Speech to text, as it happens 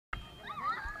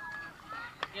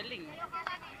Galing.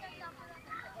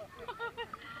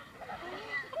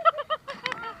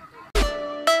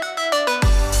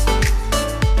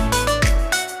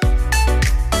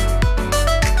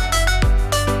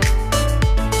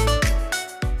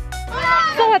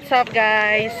 So what's up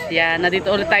guys? Yan,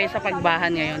 nandito ulit tayo sa pagbahan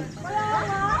ngayon.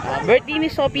 Birthday ni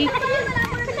Sophie.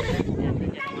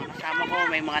 Yan, kasama ko,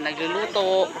 may mga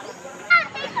nagluluto.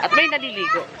 At may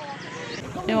naliligo.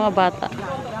 Yung mga bata.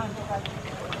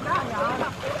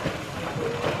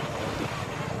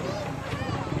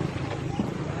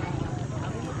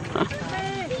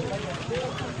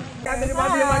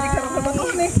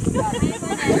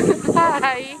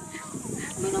 Hi!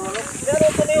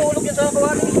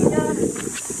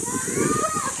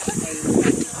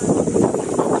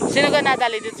 Sino ka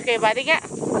nadali dito kay Buddy ka?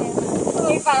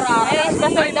 Basol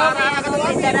daw.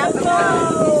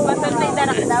 Basol may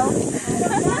darak daw.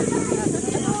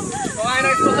 Kumain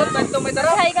ng sponsor, bento may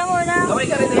darak. Hi ka muna. Kaway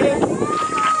ka rin eh.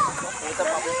 Ito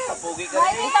papugi ka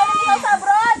rin. Ikaw na sa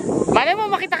abroad. Malay mo,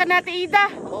 makita ka natin Ida.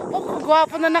 Oo,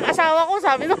 gwapo na ng asawa ko,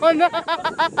 sabi noon.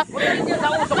 Hindi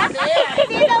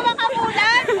daw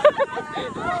makamulan.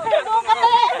 Doon ka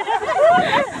pala.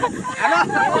 Ano?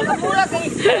 Makamulat eh.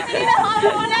 Hindi daw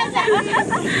makamulan.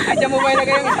 Ay, dyan mo ba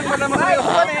ilagay yung isang na mga eh.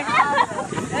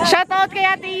 Shoutout kay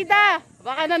Ate Ida.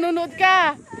 Baka nanonood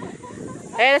ka.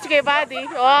 Eh, si kay Buddy.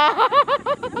 Wow.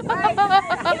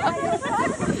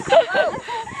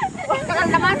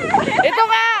 Ito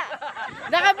nga.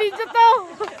 Naka-video to.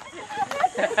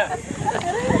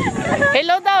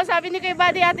 Hello daw, sabi ni kay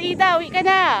Buddy Ate Ida, uwi ka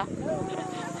na.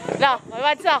 No, may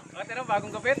what's up? O, tino,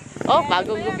 bagong kapit. Oh,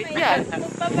 bagong gupit yan.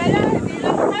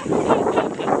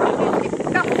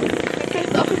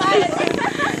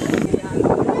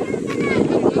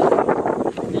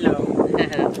 Hello.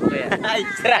 Kuya. Ay,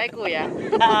 Ay, kuya.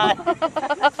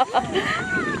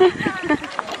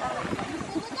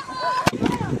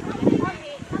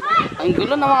 Ang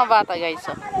gulo ng mga bata, guys.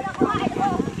 Oh.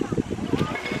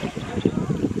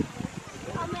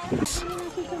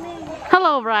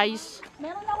 Hello, Bryce.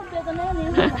 Meron akong pwede na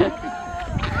yun.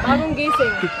 Bagong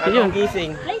gising. Bagong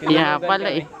gising. Yeah, pala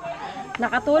eh.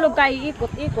 Nakatulog kayo,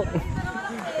 ikot-ikot.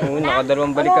 Oo,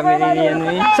 nakadalawang balik kami niyan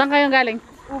eh. Saan kayong galing?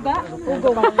 Uga?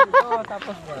 Ugong. Oo,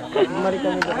 tapos bumalik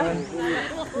kami doon.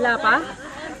 Wala pa?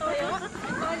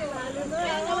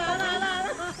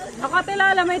 Ako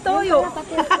tilala, may toyo.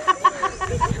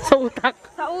 Sa utak.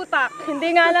 Sa utak.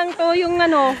 Hindi nga lang to yung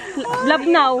ano,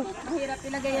 labnaw. Hirap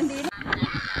ilagay yan din.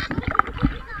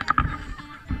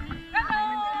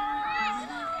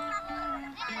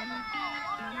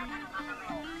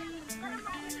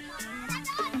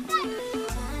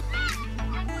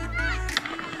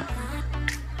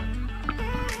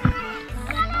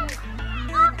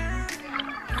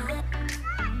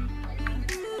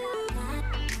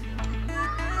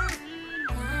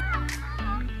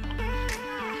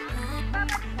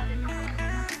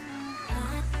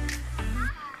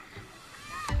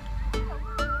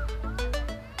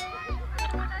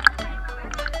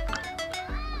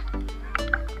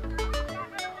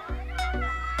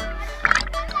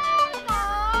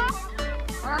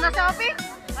 Ano na Sophie?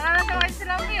 Ano na sa white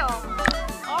sila niyo?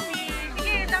 Omi,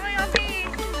 sige, tama yung Omi.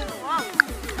 Wow.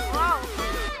 Wow.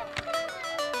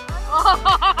 Oh,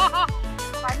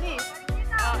 panis.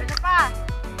 Oh, ito pa.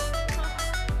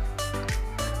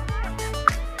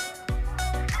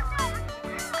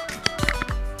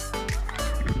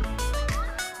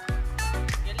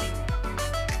 Galing.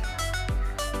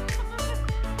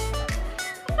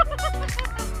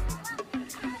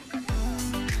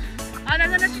 Ano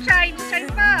na si Shine?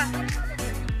 Shine pa.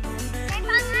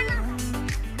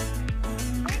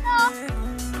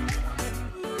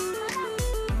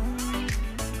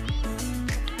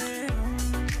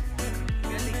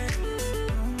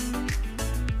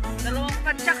 Dalawang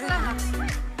padjak lang ah.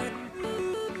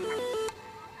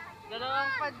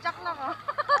 Dalawang padjak lang ah.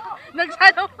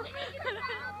 Nagsano.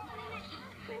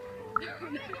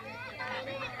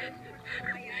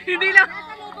 Hindi lang.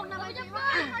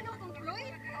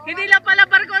 Hindi lang pala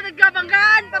barko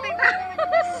nagkabanggaan. Pati na.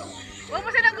 Huwag mo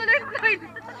silang guloy-guloy.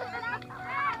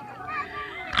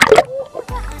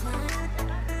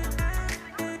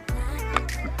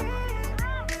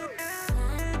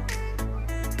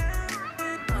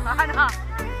 Ano?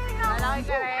 Malaki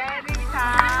ka rin.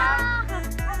 Isang.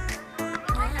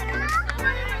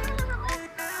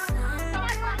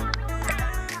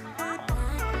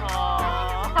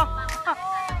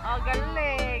 Oh,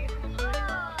 galing.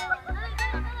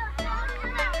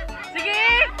 Sige!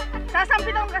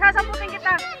 Sasamputin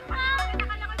kita.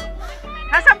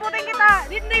 Sasamputin kita.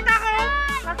 Dito ako.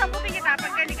 Sasamputin kita.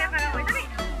 Pag galing ka lang. Dali.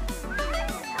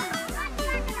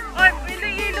 Oy,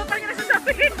 ilo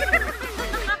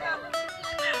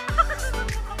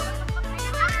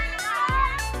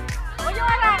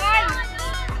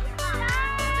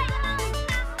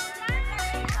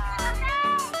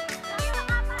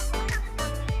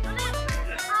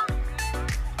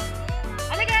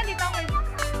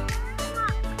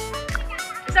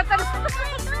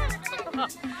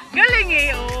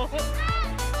eh, oh.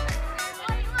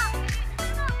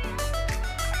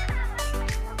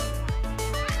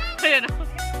 Ayan, oh.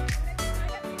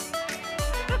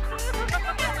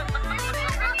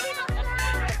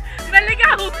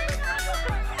 Naligaw!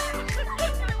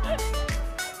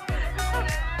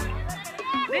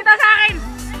 Dito sa akin!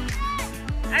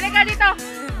 Halika dito!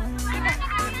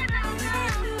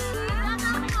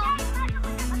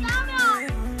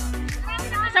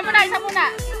 Isa muna, isa muna!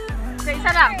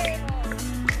 Isa lang!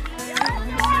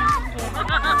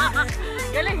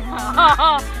 Galing!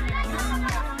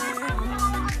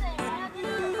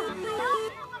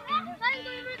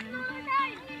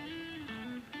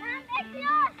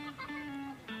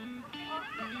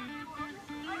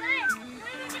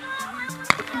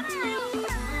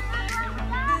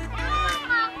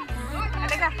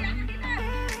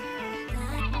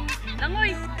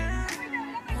 Langoy!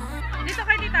 Dito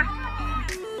kay tita.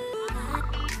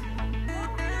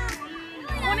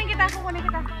 Kukunin kita, kukunin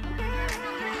kita.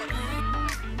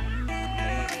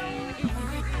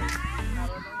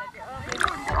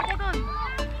 Ako dun.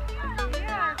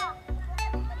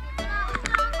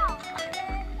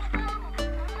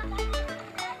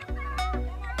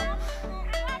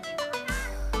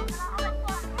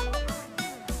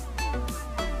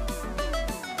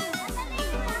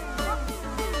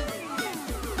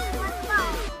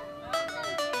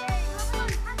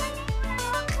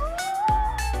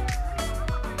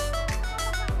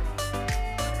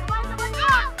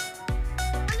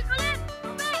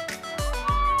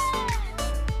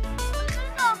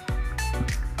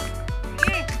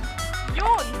 Yes.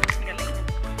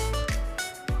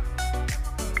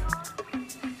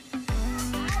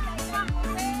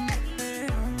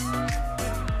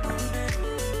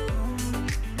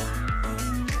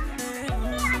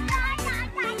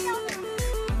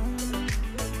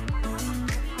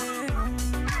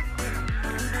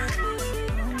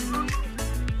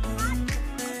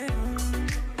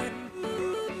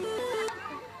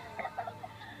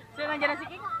 Nandiyan na si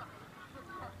King.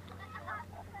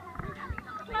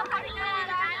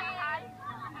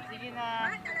 Sige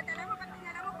na.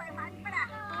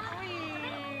 Uy.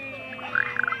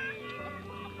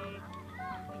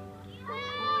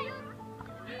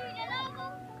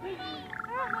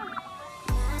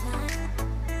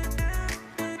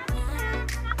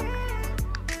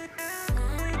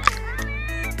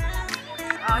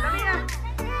 Dali na.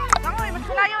 Langoy, mas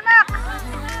malayo na.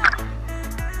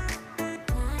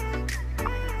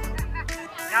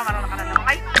 Yan, marunong ka na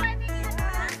lumakay.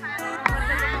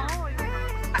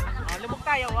 Lumok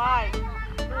tayo, why?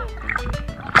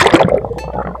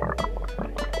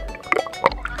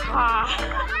 Ah.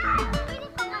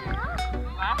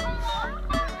 Ha?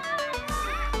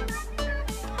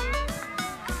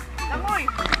 Langoy!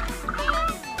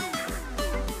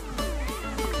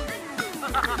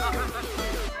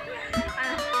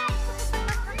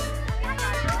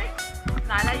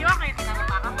 Lalayo ako, hindi na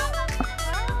mapaka.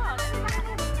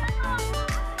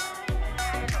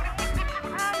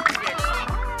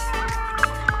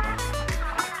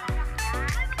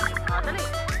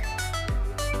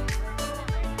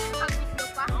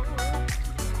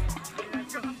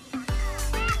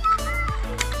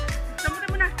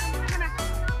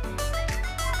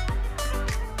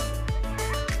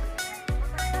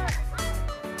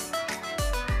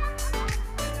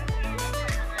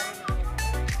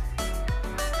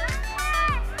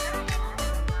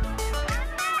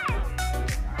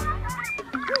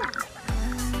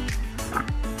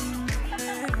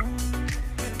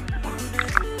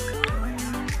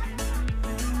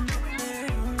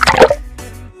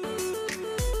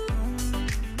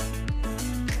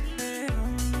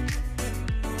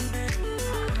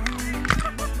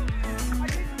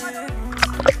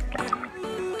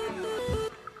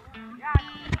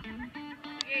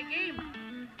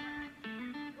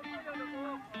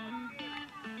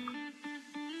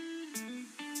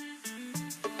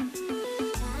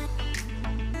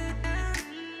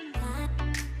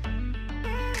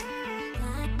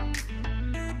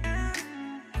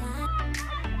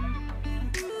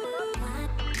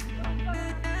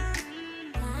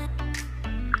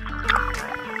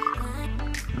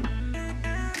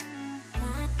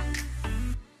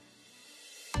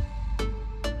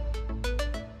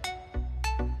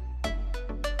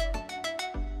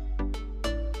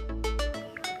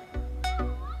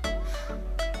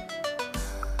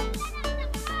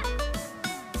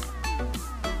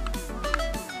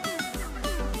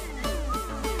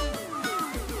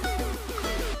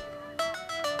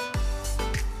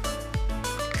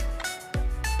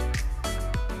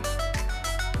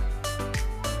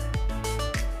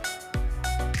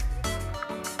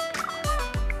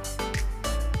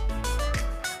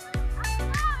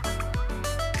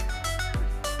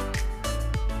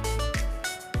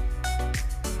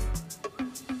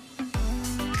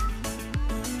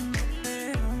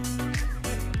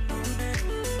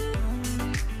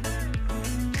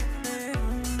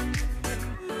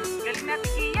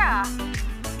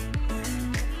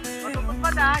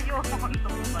 tayo sa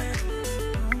pagtutupan.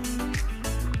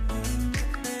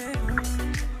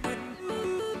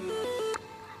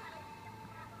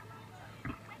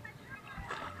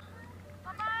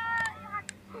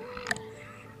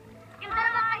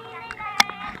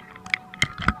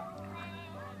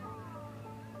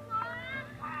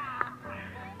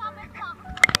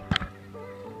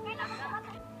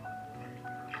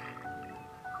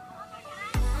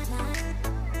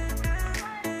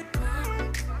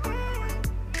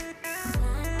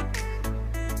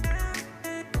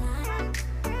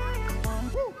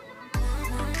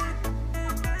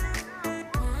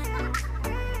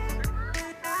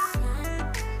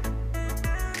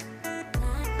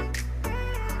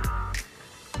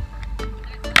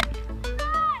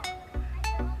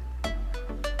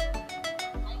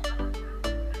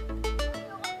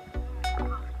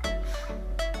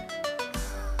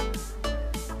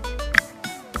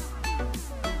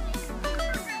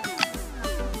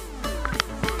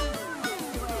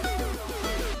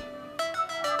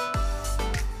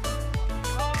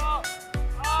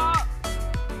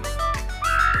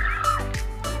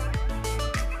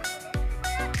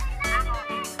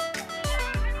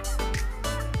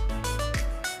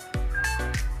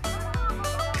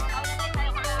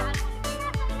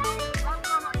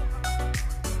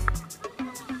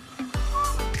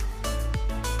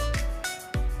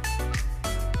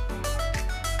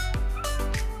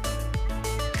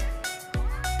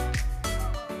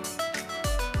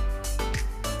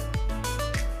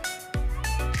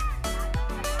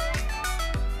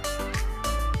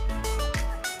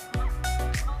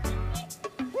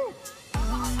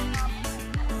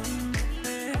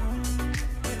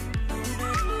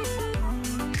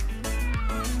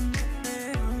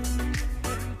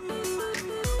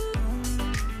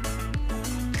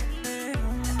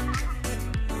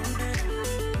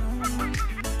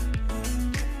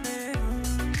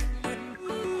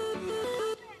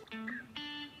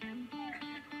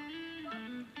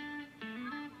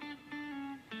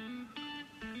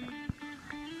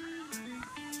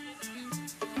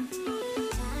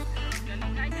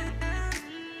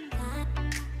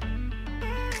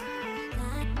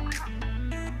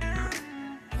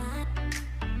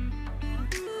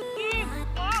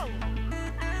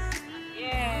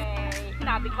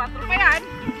 Sabi 4 pa yan.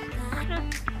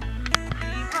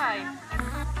 5.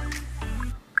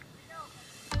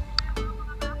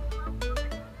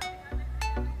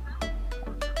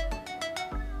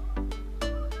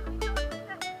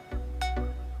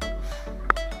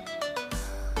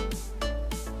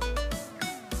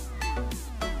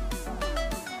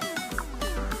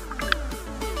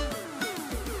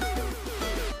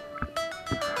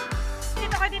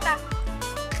 Dito ka, tita.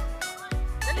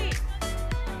 Dali.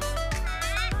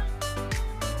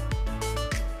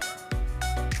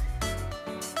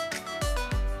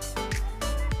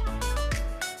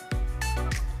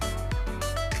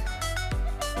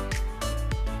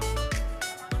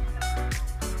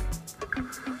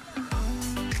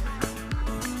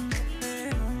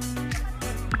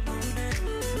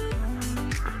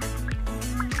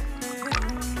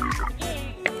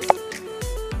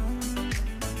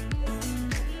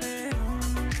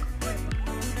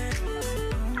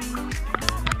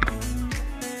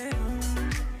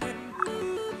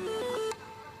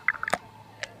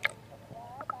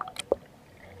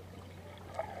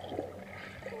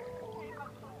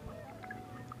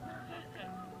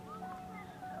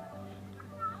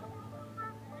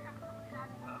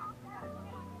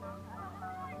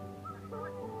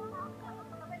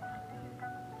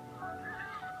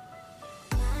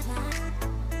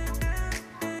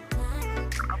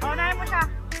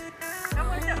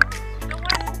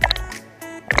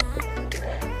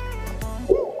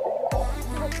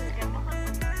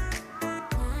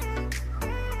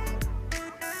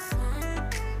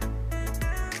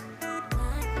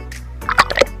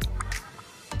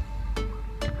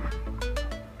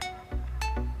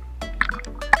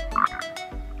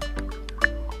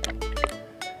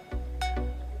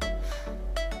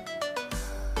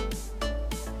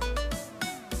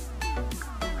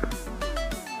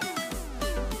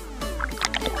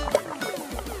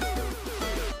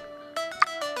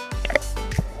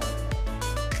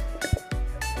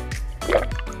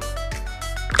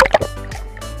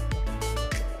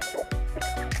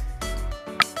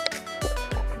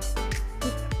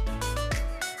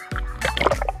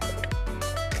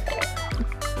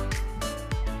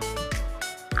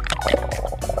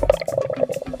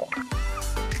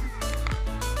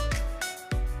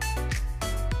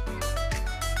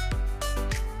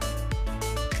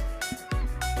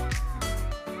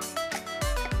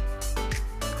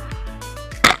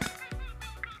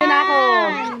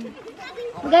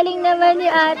 Galing naman ni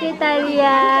Ate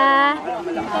Talia.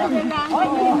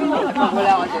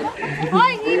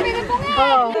 Hoy, ngipin ko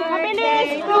nga.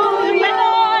 Mabilis.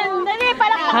 Dali,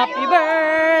 palakpak. Happy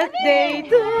birthday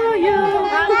to you.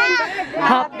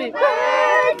 Happy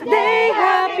birthday,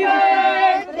 happy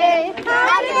birthday.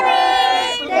 Happy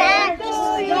birthday to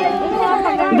you.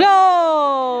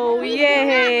 Blow!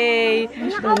 Yay!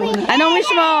 Anong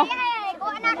wish mo?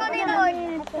 Kuha na ko ni Roy.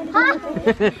 Ha?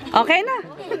 Okay na.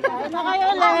 Na kayo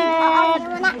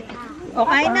ulit.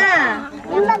 Okay na.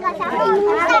 Yung baga sa akin.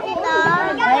 Sa dito.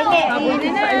 Ay, na.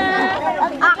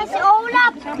 Akin si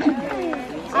Olap.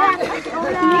 Si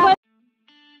Olap.